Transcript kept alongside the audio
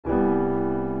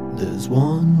There's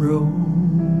one road,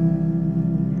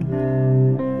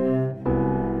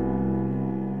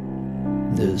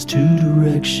 there's two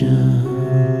directions,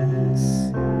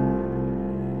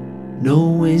 no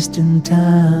wasting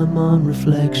time on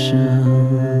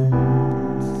reflections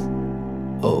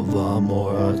of our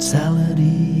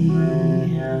mortality.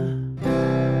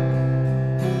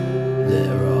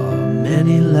 There are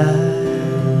many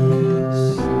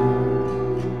lives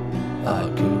I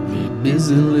could be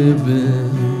busy living,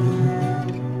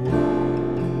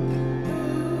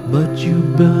 but you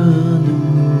burn the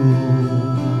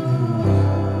moon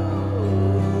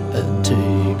and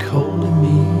take hold of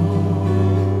me.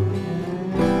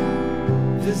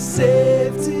 The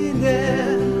safety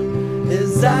net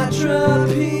as I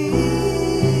trapeze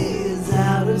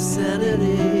out of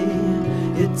sanity.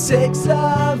 It takes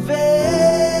a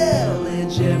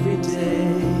village every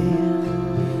day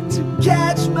to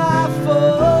catch my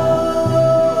fall.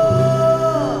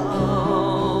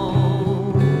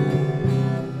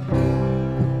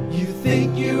 You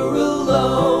think you're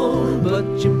alone, but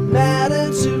you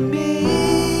matter to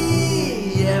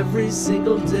me every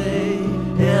single day,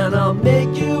 and I'll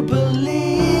make you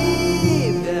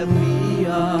believe that we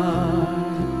are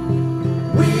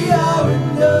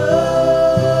enough.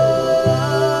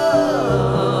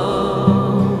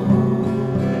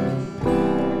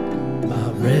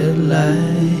 My red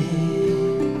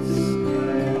lights,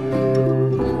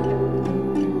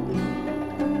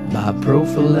 my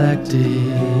prophylactic,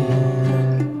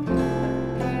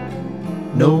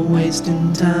 no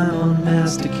wasting time on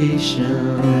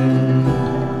mastication.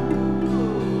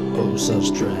 Oh,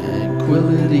 such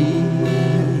tranquility.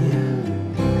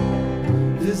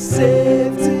 The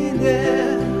safety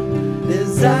net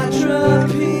as I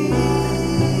trapeze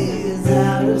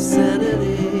out of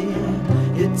sanity.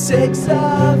 It takes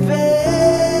a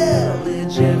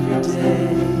village every day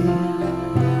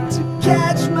to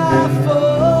catch my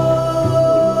fall.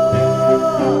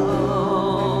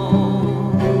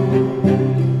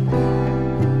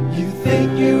 You think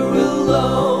you're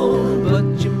alone, but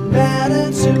you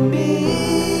matter to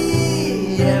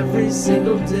me every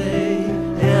single day,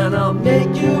 and I'll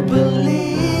make you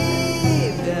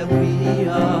believe that we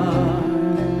are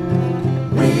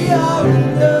enough.